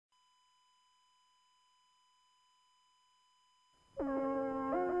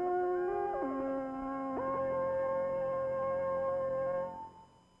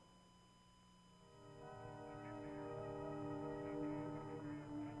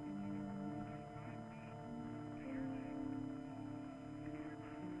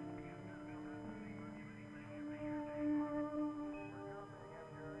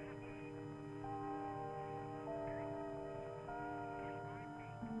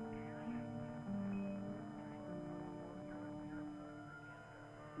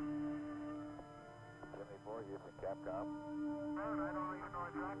Capcom. Bird, I don't even know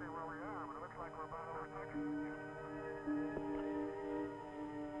exactly where we are, but it looks like we're about over Texas.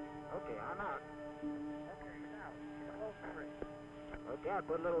 Okay, I'm out. Okay, now, keep it low for free. Okay, I'll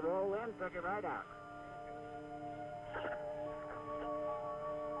put a little roll in, take it right out.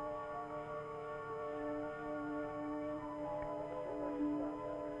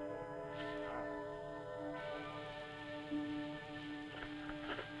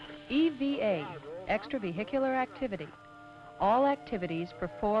 EVA, extravehicular activity. All activities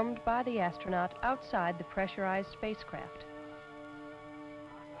performed by the astronaut outside the pressurized spacecraft.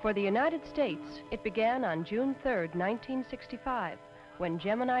 For the United States, it began on June 3, 1965, when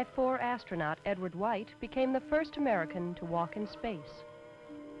Gemini 4 astronaut Edward White became the first American to walk in space.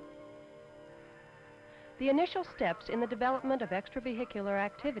 The initial steps in the development of extravehicular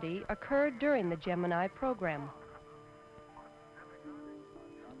activity occurred during the Gemini program.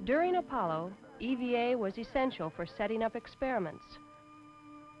 During Apollo, EVA was essential for setting up experiments,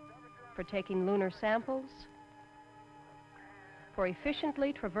 for taking lunar samples, for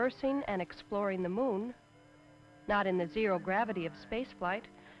efficiently traversing and exploring the moon, not in the zero gravity of spaceflight,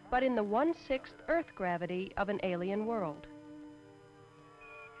 but in the 1/6 Earth gravity of an alien world.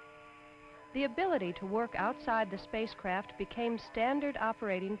 The ability to work outside the spacecraft became standard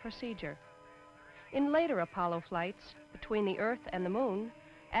operating procedure. In later Apollo flights between the Earth and the moon,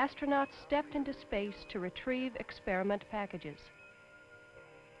 astronauts stepped into space to retrieve experiment packages.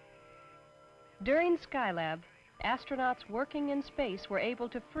 During Skylab, astronauts working in space were able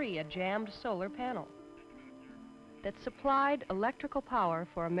to free a jammed solar panel that supplied electrical power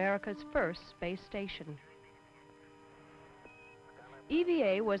for America's first space station.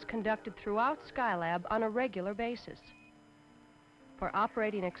 EVA was conducted throughout Skylab on a regular basis for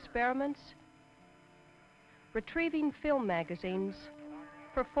operating experiments, retrieving film magazines,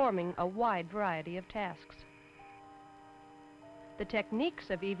 performing a wide variety of tasks. The techniques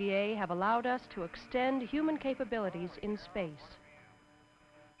of EVA have allowed us to extend human capabilities in space.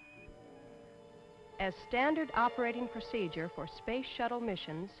 As standard operating procedure for space shuttle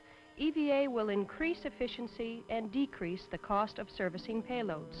missions, EVA will increase efficiency and decrease the cost of servicing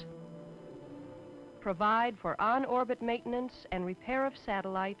payloads, provide for on-orbit maintenance and repair of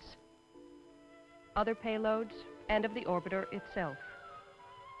satellites, other payloads, and of the orbiter itself.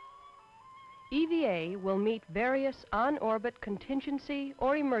 EVA will meet various on-orbit contingency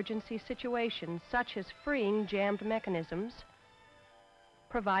or emergency situations, such as freeing jammed mechanisms,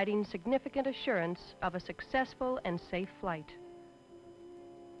 providing significant assurance of a successful and safe flight.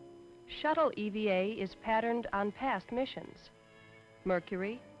 Shuttle EVA is patterned on past missions,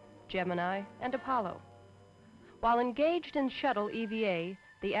 Mercury, Gemini, and Apollo. While engaged in Shuttle EVA,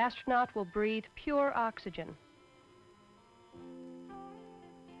 the astronaut will breathe pure oxygen.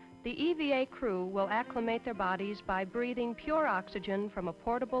 The EVA crew will acclimate their bodies by breathing pure oxygen from a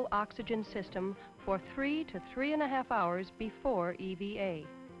portable oxygen system for 3 to 3.5 hours before EVA.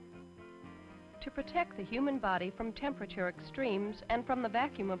 To protect the human body from temperature extremes and from the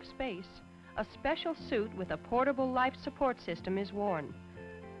vacuum of space, a special suit with a portable life support system is worn.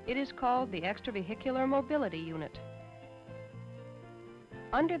 It is called the Extra-vehicular Mobility Unit.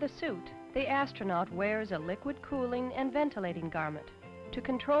 Under the suit, the astronaut wears a liquid cooling and ventilating garment to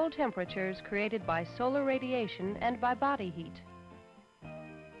control temperatures created by solar radiation and by body heat.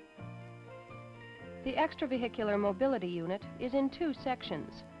 The Extravehicular Mobility Unit is in 2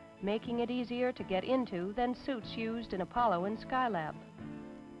 sections, making it easier to get into than suits used in Apollo and Skylab.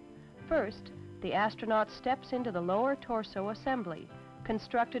 First, the astronaut steps into the lower torso assembly,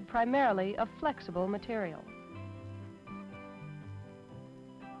 constructed primarily of flexible material.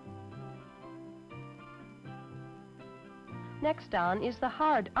 Next on is the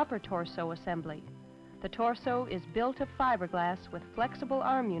hard upper torso assembly. The torso is built of fiberglass with flexible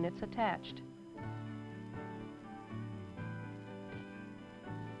arm units attached.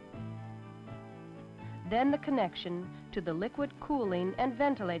 Then the connection to the liquid cooling and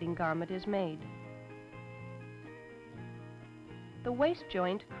ventilating garment is made. The waist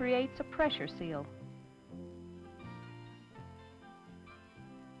joint creates a pressure seal.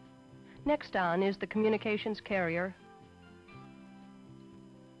 Next on is the communications carrier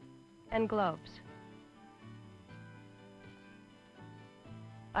and gloves.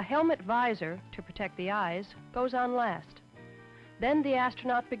 A helmet visor to protect the eyes goes on last. Then the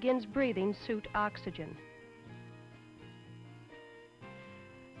astronaut begins breathing suit oxygen.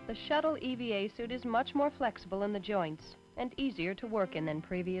 The Shuttle EVA suit is much more flexible in the joints and easier to work in than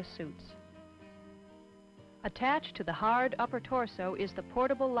previous suits. Attached to the hard upper torso is the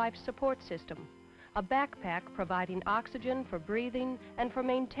portable life support system, a backpack providing oxygen for breathing and for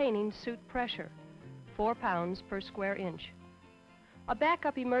maintaining suit pressure. 4 pounds per square inch. A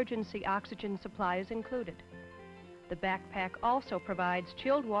backup emergency oxygen supply is included. The backpack also provides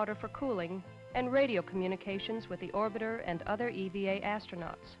chilled water for cooling and radio communications with the orbiter and other EVA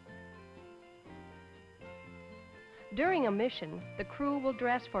astronauts. During a mission, the crew will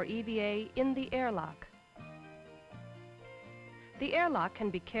dress for EVA in the airlock. The airlock can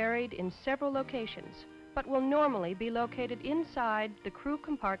be carried in several locations, but will normally be located inside the crew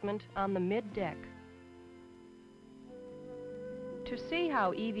compartment on the mid-deck. To see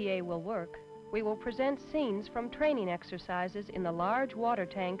how EVA will work, we will present scenes from training exercises in the large water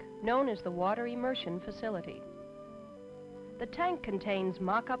tank known as the Water Immersion Facility. The tank contains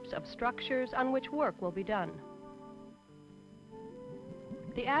mock-ups of structures on which work will be done.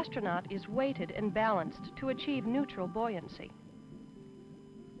 The astronaut is weighted and balanced to achieve neutral buoyancy.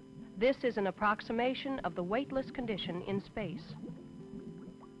 This is an approximation of the weightless condition in space.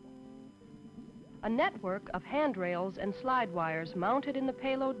 A network of handrails and slide wires mounted in the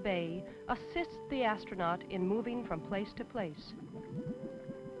payload bay assists the astronaut in moving from place to place.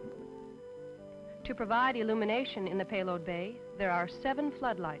 To provide illumination in the payload bay, there are 7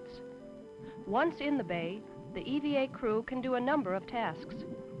 floodlights. Once in the bay, the EVA crew can do a number of tasks: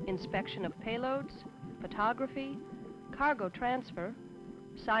 inspection of payloads, photography, cargo transfer,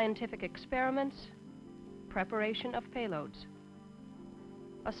 scientific experiments, preparation of payloads.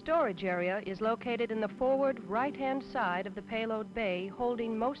 A storage area is located in the forward right-hand side of the payload bay,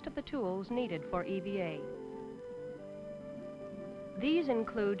 holding most of the tools needed for EVA. These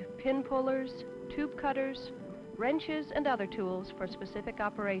include pin pullers, tube cutters, wrenches, and other tools for specific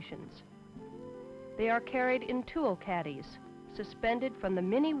operations. They are carried in tool caddies, suspended from the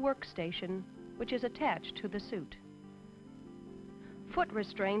mini workstation, which is attached to the suit. Foot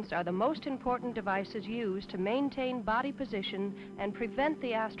restraints are the most important devices used to maintain body position and prevent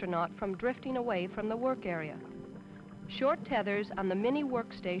the astronaut from drifting away from the work area. Short tethers on the mini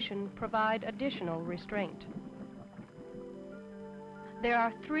workstation provide additional restraint. There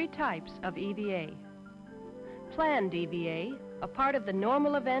are 3 types of EVA. Planned EVA, a part of the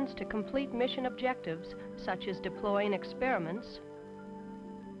normal events to complete mission objectives, such as deploying experiments.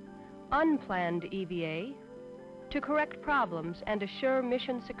 Unplanned EVA, to correct problems and assure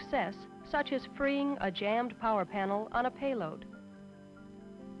mission success, such as freeing a jammed power panel on a payload.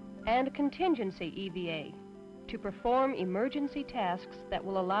 And contingency EVA, to perform emergency tasks that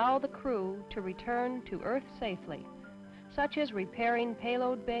will allow the crew to return to Earth safely, such as repairing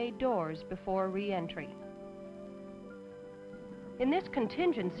payload bay doors before re-entry. In this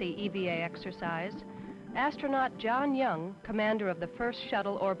contingency EVA exercise, astronaut John Young, commander of the first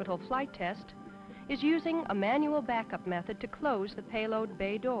shuttle orbital flight test, is using a manual backup method to close the payload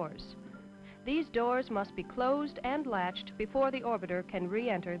bay doors. These doors must be closed and latched before the orbiter can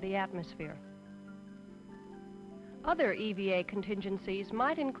re-enter the atmosphere. Other EVA contingencies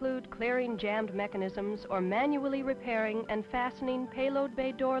might include clearing jammed mechanisms or manually repairing and fastening payload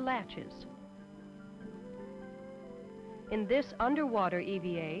bay door latches. In this underwater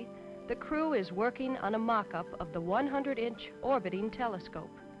EVA, the crew is working on a mock-up of the 100-inch orbiting telescope.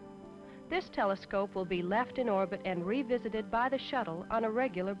 This telescope will be left in orbit and revisited by the shuttle on a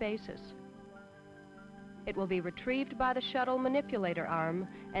regular basis. It will be retrieved by the shuttle manipulator arm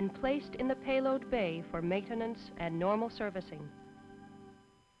and placed in the payload bay for maintenance and normal servicing.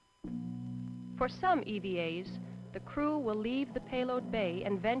 For some EVAs, the crew will leave the payload bay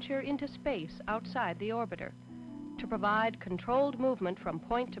and venture into space outside the orbiter. To provide controlled movement from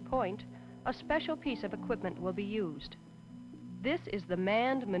point to point, a special piece of equipment will be used. This is the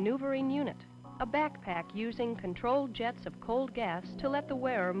manned maneuvering unit, a backpack using controlled jets of cold gas to let the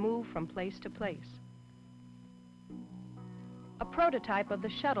wearer move from place to place. A prototype of the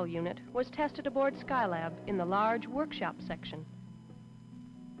shuttle unit was tested aboard Skylab in the large workshop section.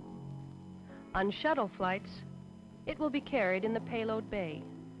 On shuttle flights, it will be carried in the payload bay.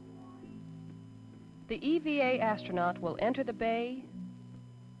 The EVA astronaut will enter the bay,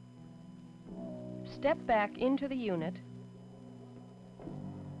 step back into the unit,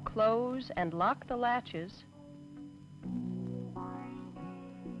 close and lock the latches,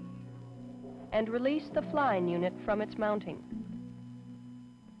 and release the flying unit from its mounting.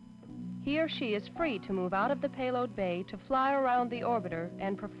 He or she is free to move out of the payload bay to fly around the orbiter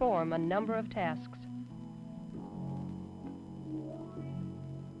and perform a number of tasks.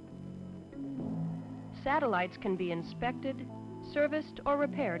 Satellites can be inspected, serviced, or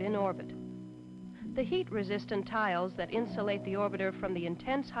repaired in orbit. The heat-resistant tiles that insulate the orbiter from the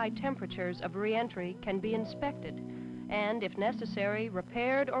intense high temperatures of re-entry can be inspected and, if necessary,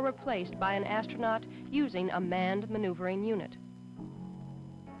 repaired or replaced by an astronaut using a manned maneuvering unit.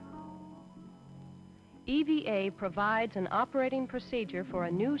 EVA provides an operating procedure for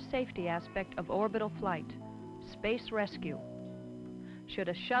a new safety aspect of orbital flight, space rescue. Should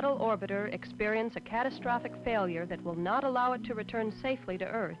a shuttle orbiter experience a catastrophic failure that will not allow it to return safely to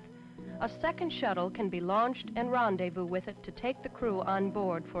Earth, a second shuttle can be launched and rendezvous with it to take the crew on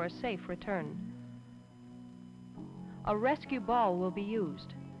board for a safe return. A rescue ball will be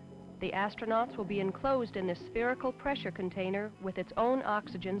used. The astronauts will be enclosed in this spherical pressure container with its own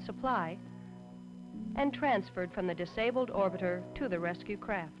oxygen supply and transferred from the disabled orbiter to the rescue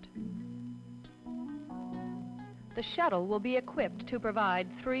craft. The shuttle will be equipped to provide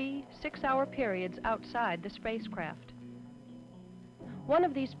 3 6-hour periods outside the spacecraft. One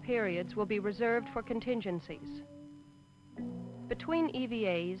of these periods will be reserved for contingencies. Between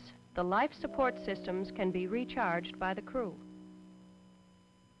EVAs, the life support systems can be recharged by the crew.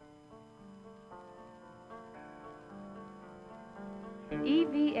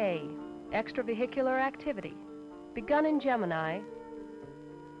 EVA, extra-vehicular activity, begun in Gemini,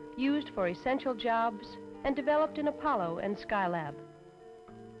 used for essential jobs, and developed in Apollo and Skylab.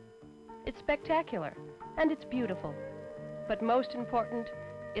 It's spectacular, and it's beautiful, but most important,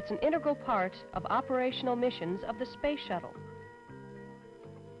 it's an integral part of operational missions of the Space Shuttle,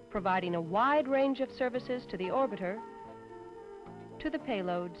 providing a wide range of services to the orbiter, to the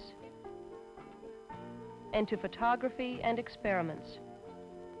payloads, and to photography and experiments.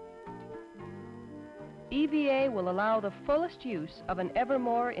 EVA will allow the fullest use of an ever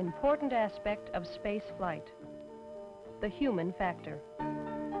more important aspect of space flight, the human factor.